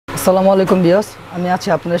আসসালামু আলাইকুম বিয়স, আমি আছি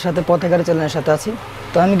আপনাদের সাথে পথেঘাটে চ্যানেলের সাথে আছি।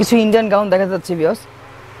 তো আমি কিছু ইন্ডিয়ান গাউন দেখাতে যাচ্ছি বিয়স,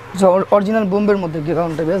 যে অরিজিনাল বোম্বের মধ্যে যে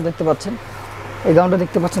গাউনটা বিয়স দেখতে পাচ্ছেন। এই গাউনটা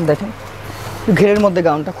দেখতে পাচ্ছেন, দেখেন একটু ঘেরের মধ্যে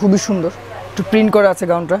গাউনটা খুবই সুন্দর, একটু প্রিন্ট করা আছে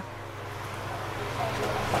গাউনটা,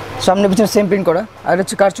 সামনে পিছনে সেম প্রিন্ট করা, আর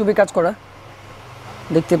হচ্ছে কারচুপি কাজ করা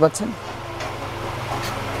দেখতে পাচ্ছেন।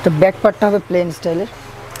 তো ব্যাক পার্টটা হবে প্লেন স্টাইলের,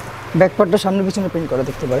 ব্যাক পার্টটা সামনে পিছনে প্রিন্ট করা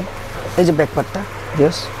দেখতে পারেন। এই যে ব্যাক পার্টটা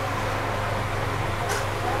বিয়স,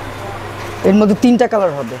 এর মধ্যে তিনটা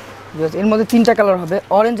কালার হবে, এর মধ্যে তিনটা কালার হবে,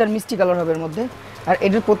 অরেঞ্জ আর মিষ্টি কালার হবে এর মধ্যে। আর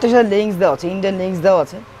এটার প্রত্যেকটা লেগিংস দেওয়া আছে, ইন্ডিয়ান লেগিংস দেওয়া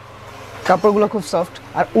আছে, কাপড়গুলো খুব সফট।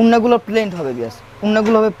 আর উন্নাগুলো প্লেন হবে বিয়াস,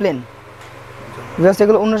 উন্নাগুলো হবে প্লেন বিয়াস,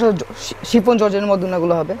 এগুলো উন্না শিফন জর্জের মধ্যে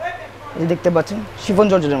উন্নাগুলো হবে, এই দেখতে পাচ্ছেন শিফন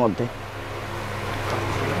জর্জের মধ্যে।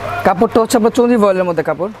 কাপড়টা হচ্ছে আপনার চন্দি ভয়েলের মধ্যে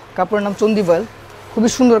কাপড়, কাপড়ের নাম চন্দি ভয়েল, খুবই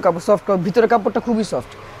সুন্দর কাপড়, সফট কাপড়, ভিতরের কাপড়টা খুবই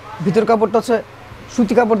সফট। ভিতরের কাপড়টা হচ্ছে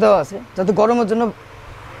সুতি কাপড় দেওয়া আছে, যাতে গরমের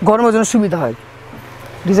জন্য সুবিধা হয়।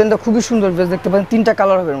 ডিজাইনটা খুবই সুন্দর বেশ, দেখতে পাচ্ছেন তিনটা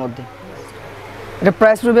কালার হবে এর মধ্যে। এটা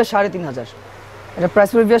প্রাইস পড়বে 3,500, এটা প্রাইস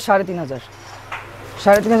পড়বে 3,500,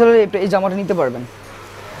 3,500 এই জামাটা নিতে পারবেন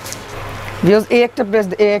বিয়স। এই একটা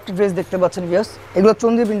ড্রেস দেখতে পাচ্ছেন বিয়স, এগুলো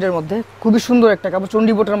চন্ডী প্রিন্টের মধ্যে, খুবই সুন্দর একটা কাপড়,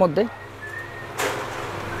 চন্ডী বোটার মধ্যে।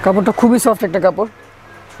 কাপড়টা খুবই সফট একটা কাপড়,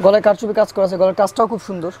 গলায় কারচুপি কাজ করা আছে, গলার কাজটাও খুব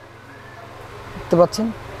সুন্দর দেখতে পাচ্ছেন।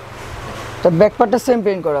 তো ব্যাক পার্টটা সেম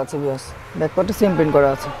প্রিন্ট করা আছে বিয়স, ব্যাক পার্টটা সেম প্রিন্ট করা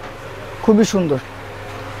আছে, খুবই সুন্দর।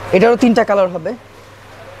 এটারও তিনটা কালার হবে,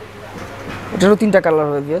 এটারও তিনটা কালার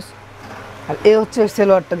হবে বিয়স। আর এ হচ্ছে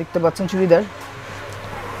সেলোয়ারটা দেখতে পাচ্ছেন, চুড়িদার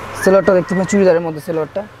সেলোয়ারটা দেখতে পাচ্ছেন, চুড়িদারের মধ্যে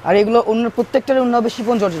সেলোয়ারটা। আর এগুলো অন্য প্রত্যেকটার অন্য হবে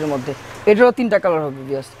শিফন জর্জের মধ্যে, এটারও তিনটা কালার হবে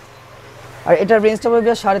বিয়স। আর এটার রেঞ্জটা হবে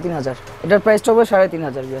বিয়স 3,500, এটার প্রাইসটা হবে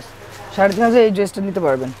 3,500 বিয়স, 3,500 এই ড্রেসটা নিতে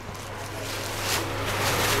পারবেন।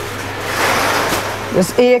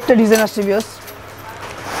 এই একটা ডিজাইন আসছে বিয়স,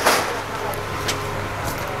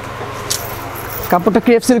 কাপড়টা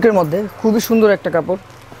ক্রেপ সিল্কের মধ্যে, খুবই সুন্দর একটা কাপড়,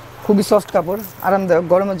 খুবই সফট কাপড়, আরামদায়ক,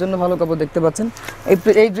 গরমের জন্য ভালো কাপড় দেখতে পাচ্ছেন।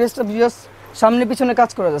 এই ড্রেসটা বিয়স সামনে পিছনে কাজ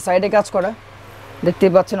করা যায়, সাইডে কাজ করা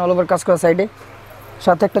দেখতেই পাচ্ছেন, অল ওভার কাজ করা সাইডে,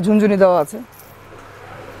 সাথে একটা ঝুনঝুনি দেওয়া আছে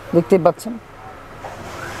দেখতেই পাচ্ছেন,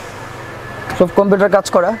 সব কম্পিউটার কাজ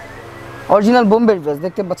করা, অরিজিনাল বোম্বের ড্রেস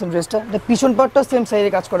দেখতে পাচ্ছেন। ড্রেসটা পিছন পার্টটাও সেম সাইডে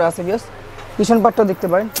কাজ করা আছে বিয়স, পিছন পার্টটাও দেখতে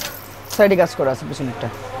পারেন, সাইডে কাজ করা আছে পিছনেরটা।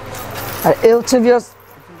 আর এ হচ্ছে বিয়স,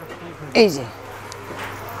 এই যে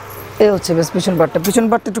এ হচ্ছে বেশ পিছন পার্টটা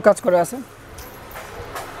একটু কাজ করা আছে,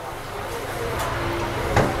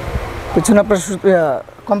 পিছনে আপনার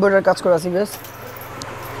কম্পিউটার কাজ করা আছে বেশ।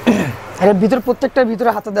 এর ভিতর প্রত্যেকটার ভিতরে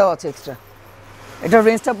হাতে দেওয়া আছে এক্সট্রা। এটার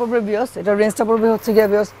রেঞ্জটা পড়বে বিয়স, এটার রেঞ্জটা পড়বে হচ্ছে গিয়ে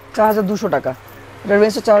বিয়স 4,200 টাকা, এটার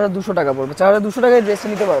রেঞ্জটা 4,200 টাকা পড়বে, 4,200 টাকায় ড্রেসটা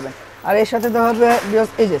নিতে পারবেন। আর এর সাথে দেওয়া হবে বিয়স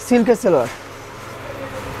এই যে সিল্কের সেলোয়ার,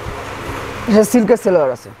 এটা সিল্কের সেলোয়ার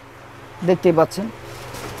আছে দেখতেই পাচ্ছেন।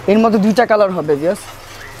 এর মধ্যে দুইটা কালার হবে বিয়স,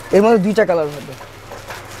 এর মধ্যে দুইটা কালার হবে।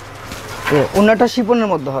 ওন্নাটা শিফনের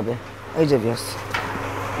মধ্যে হবে, এই যে বিয়স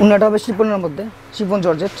ওন্নাটা হবে শিফনের মধ্যে, শিফন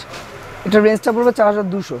জর্জেট। এটার রেঞ্জটা পড়বে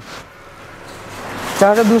 4,200,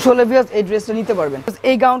 4,200 হলে বিয়স এই ড্রেসটা নিতে পারবেন।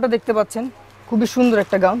 এই গাউনটা দেখতে পাচ্ছেন, খুবই সুন্দর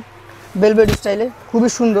একটা গাউন, বেলভেট স্টাইলে, খুবই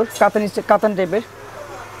সুন্দর, কাতান টাইপের।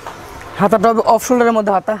 হাতাটা হবে অফ শোল্ডারের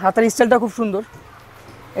মধ্যে, হাতার স্টাইলটা খুব সুন্দর।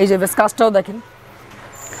 এই যে বেশ কাজটাও দেখেন,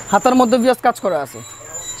 হাতার মধ্যে বিয়স কাজ করা আছে,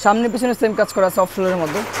 সামনে পিছনে সেম কাজ করা আছে অফ শোল্ডারের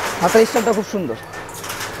মধ্যে, হাতার স্টাইলটা খুব সুন্দর।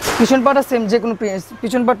 পিছন পাটটা সেম, যে কোনো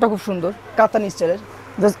পিছন পাটটা খুব সুন্দর, কাতান স্টাইলের।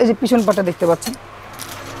 জাস্ট এই যে পিছন পাটটা দেখতে পাচ্ছেন,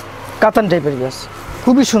 কাতান টাইপের বিয়স,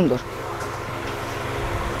 খুবই সুন্দর,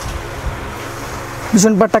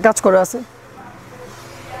 পিছন পাটটা কাজ করা আছে।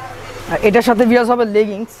 আর এটার সাথে বিয়স হবে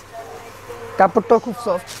লেগিংস, কাপড়টাও খুব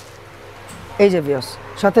সফট, এই যে বিয়স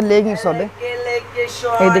সাথে লেগিংস হবে,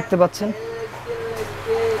 এই দেখতে পাচ্ছেন।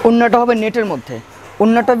 ওন্নাটা হবে নেটের মধ্যে,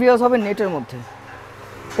 ওন্নাটা বিয়স হবে নেটের মধ্যে,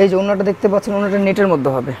 এই যে ওন্নাটা দেখতে পাচ্ছেন, ওন্নাটা নেটের মধ্যে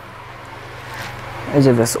হবে, এই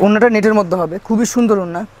যে ব্যাস ওন্নাটা নেটের মধ্যে হবে, খুবই সুন্দর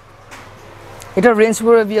ওন্না। এটার রেঞ্জ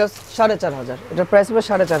পড়বে বিয়স 4,500, এটার প্রাইস পড়বে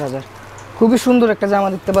 4,500, খুবই সুন্দর একটা জামা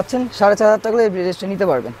দেখতে পাচ্ছেন, 4,500 টাকা এই ড্রেসটা নিতে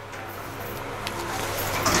পারবেন।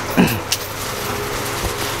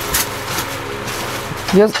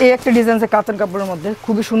 বিয়স এই একটা ডিজাইন আছে কাতান কাপড়ের মধ্যে,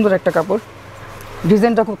 খুবই সুন্দর একটা কাপড়,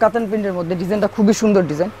 ডিজাইনটা খুব কাতান প্রিন্টের মধ্যে, ডিজাইনটা খুবই সুন্দর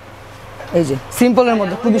ডিজাইন, এই যে সিম্পলের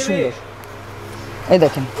মধ্যে খুবই সুন্দর। এই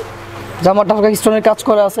দেখেন জামাটা হালকা স্টোনের কাজ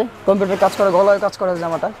করা আছে, কম্পিউটার কাজ করা, গলায় কাজ করা আছে,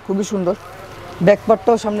 জামাটা খুবই সুন্দর। ব্যাক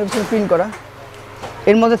পার্টটাও সামনে পিছনে প্রিন্ট করা,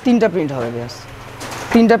 এর মধ্যে তিনটা প্রিন্ট হবে ব্যাস,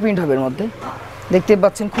 তিনটা প্রিন্ট হবে এর মধ্যে দেখতে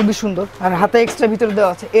পাচ্ছেন, খুবই সুন্দর। আর হাতে এক্সট্রা ভিতরে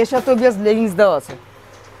দেওয়া আছে, এর সাথেও ব্যাস লেগিংস দেওয়া আছে,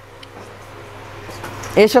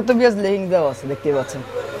 এর সাথে ব্যাস লেগিংস দেওয়া আছে দেখতে পাচ্ছেন,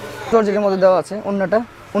 জর্জেটের মধ্যে দেওয়া আছে।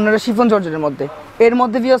 ওন্নাটা শিফন জর্জেটের মধ্যে, এর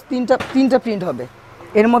মধ্যে ব্যাস তিনটা প্রিন্ট হবে,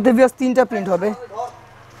 এর মধ্যে ব্যাস তিনটা প্রিন্ট হবে।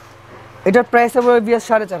 এটার প্রাইস হবে বিয়াস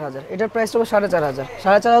 4,500, এটার প্রাইস হবে 4,500,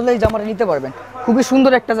 4,500 হলে এই জামাটা নিতে পারবেন। খুবই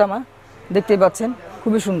সুন্দর একটা জামা, দেখতেই পাচ্ছেন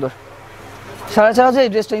খুবই সুন্দর। 4,500 এই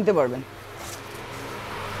ড্রেসটা নিতে পারবেন।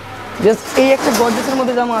 জাস্ট এই একটা গর্জেসের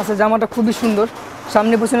মধ্যে জামা আছে, জামাটা খুবই সুন্দর,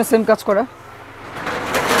 সামনে পিছনে সেম কাজ করা।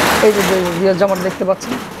 এই যে বিয়াস জামাটা দেখতে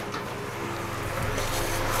পাচ্ছেন,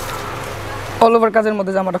 অল ওভার কাজের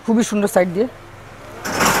মধ্যে জামাটা খুবই সুন্দর, সাইড দিয়ে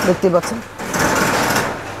দেখতেই পাচ্ছেন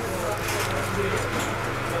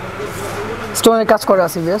স্টোনের কাজ করা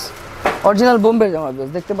আছে বিয়াস। অরিজিনাল বোম্বের জামা বিয়াস,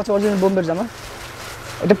 দেখতে পাচ্ছেন অরিজিনাল বোম্বের জামা।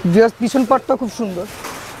 এটা বিয়াস পিছন পাটটা খুব সুন্দর,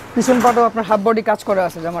 পিছন পাটও আপনার হাফ বডি কাজ করা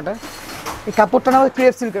আছে জামাটা। এই কাপড়টার নাম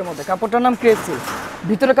ক্রেপ সিল্কের মধ্যে, কাপড়টার নাম ক্রেপ সিল্ক।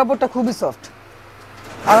 ভিতরের কাপড়টা খুবই সফট,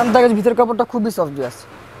 আরামদায়ক, ভিতরের কাপড়টা খুবই সফট বিয়াস।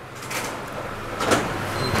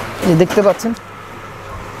 এই দেখতে পাচ্ছেন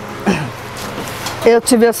এই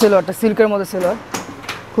হচ্ছে বিয়াস সেলোয়ারটা, সিল্কের মধ্যে সেলোয়ার,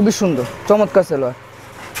 খুবই সুন্দর চমৎকার সেলোয়ার,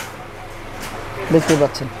 দেখতে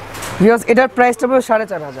পাচ্ছেন বিয়াস। এটার প্রাইসটা পড়বে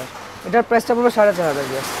 4,500, এটার প্রাইসটা পড়বে 4,500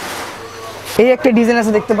 বিয়াস। এই একটা ডিজাইন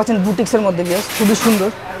আছে দেখতে পাচ্ছেন বুটিক্সের মধ্যে বিয়াস, খুবই সুন্দর,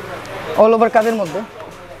 অল ওভার কাজের মধ্যে।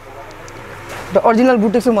 এটা অরিজিনাল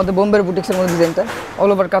বুটিক্সের মধ্যে, বোম্বের বুটিক্সের মধ্যে ডিজাইনটা,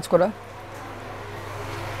 অল ওভার কাজ করা,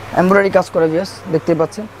 এমব্রয়ডারি কাজ করা বিয়াস, দেখতে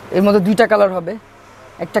পাচ্ছেন। এর মধ্যে দুইটা কালার হবে,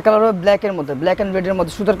 একটা কালার হবে ব্ল্যাকের মধ্যে, ব্ল্যাক অ্যান্ড রেডের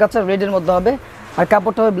মধ্যে, সুতার কাজটা রেডের মধ্যে হবে, আর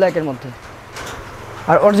কাপড়টা হবে ব্ল্যাকের মধ্যে।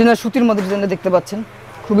 আর অরিজিনাল সুতির মধ্যে ডিজাইনটা দেখতে পাচ্ছেন,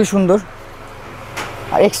 খুবই সুন্দর।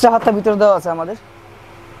 আর এক্সট্রা হাতটা ভিতরে দেওয়া আছে আমাদের।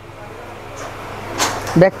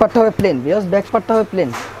 ব্যাক পার্টটা হবে প্লেন বিকজ ব্যাক পার্টটা হবে প্লেন।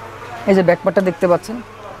 এই যে ব্যাক পার্টটা দেখতে পাচ্ছেন,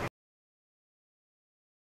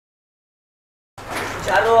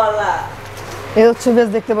 এই হচ্ছে বেশ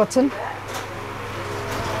দেখতে পাচ্ছেন।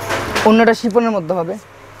 অন্যটা শিপনের মধ্যে হবে,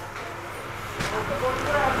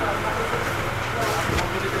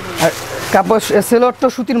 আর কাপড় সেলোয়ারটা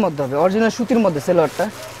সুতির মধ্যে হবে, অরিজিনাল সুতির মধ্যে সেলোয়ারটা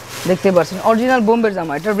দেখতে পাচ্ছেন। অরিজিনাল বোম্বের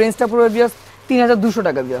জামা, এটার রেঞ্জটা পুরো বিয়াস 3,200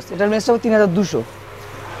 টাকা বিয়াস, এটার রেঞ্জটা 3,200।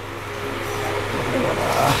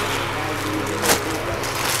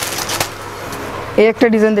 এই একটা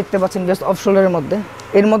ডিজাইন দেখতে পাচ্ছেন জাস্ট অফ শোল্ডারের মধ্যে,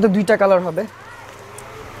 এর মধ্যে দুইটা কালার হবে।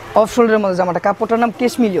 অফ শোল্ডারের মধ্যে জামাটা, কাপড়টার নাম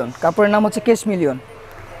কেশ মিলিয়ন, কাপড়ের নাম হচ্ছে কেশ মিলিয়ন।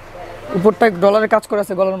 উপরটা ডলারের কাজ করা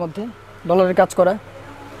আছে, গলার মধ্যে ডলারের কাজ করা।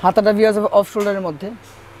 হাতাটা বিয়াস হবে অফ শোল্ডারের মধ্যে,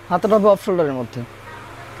 হাতাটা হবে অফ শোল্ডারের মধ্যে।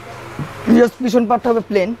 বিয়াস পিছন পাটটা হবে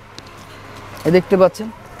প্লেন, এই দেখতে পাচ্ছেন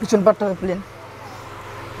পিছন পাটটা হবে প্লেন,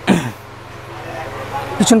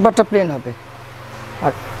 পিছন পাটটা প্লেন হবে।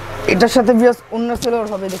 আর এটার সাথে বিয়াস ওন্না সেলোয়ার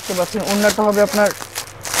হবে, দেখতে পাচ্ছেন ওন্নাটা হবে আপনার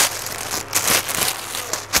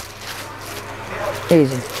এই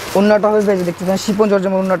যে ওন্নাটা হবে বেশ দেখতে পাচ্ছেন শিপন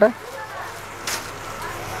জর্জের ওন্নাটা।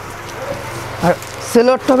 আর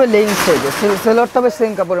সেলোয়ারটা হবে লেগিংস টাইপের, সেলোয়ারটা হবে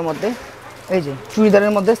সেম কাপড়ের মধ্যে, এই যে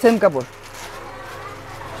চুড়িদারের মধ্যে সেম কাপড়,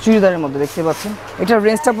 চুড়িদারের মধ্যে দেখতে পাচ্ছেন। এটার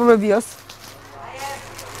রেঞ্জটা পড়বে বিয়াস,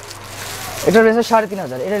 এটার রেঞ্জ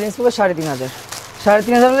 3,500, এটার রেঞ্জ পড়বে 3,500,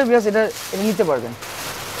 3,500 হলে বিয়াস এটা নিতে পারবেন।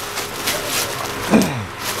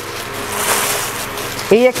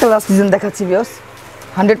 এই একটা লাস্ট ডিজাইন দেখাচ্ছি বিয়াস,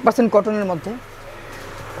 100% কটনের মধ্যে।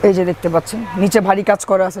 এই যে দেখতে পাচ্ছেন নিচে ভারী কাজ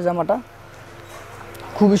করা আছে জামাটা,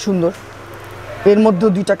 খুবই সুন্দর। এর মধ্যেও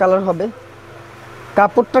দুইটা কালার হবে,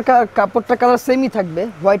 কাপড়টা কালার সেমই থাকবে,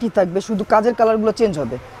 হোয়াইটই থাকবে, শুধু কাজের কালারগুলো চেঞ্জ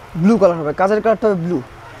হবে, ব্লু কালার হবে, কাজের কালারটা হবে ব্লু।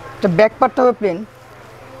 এটা ব্যাক পার্টটা হবে প্লেন,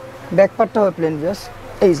 ব্যাক পার্টটা হবে প্লেন বিয়াস,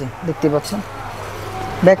 এই যে দেখতে পাচ্ছেন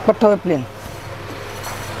ব্যাক পার্টটা হবে প্লেন।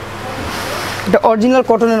 এটা অরিজিনাল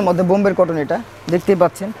কটনের মধ্যে, বোম্বের কটন, এটা দেখতেই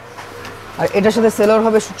পাচ্ছেন। আর এটার সাথে সেলোয়ার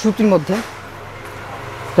হবে সুতির মধ্যে,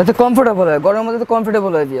 যাতে কমফোর্টেবল হয়, গরমের মধ্যে তো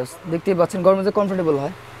কমফোর্টেবল হয় বিয়াস, দেখতেই পাচ্ছেন গরমের মধ্যে কমফোর্টেবল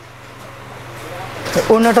হয়।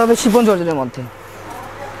 ওড়নাটা হবে শিফন জর্জেটের মধ্যে।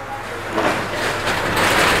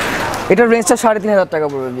 এটার রেঞ্জটা 3,500 টাকা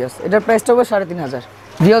পড়বে বিয়াস, এটার প্রাইসটা হবে 3,500।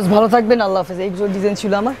 বিয়াস ভালো থাকবেন, আল্লাহ হাফেজ। এই ডিজাইন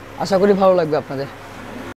ছিল আমার, আশা করি ভালো লাগবে আপনাদের।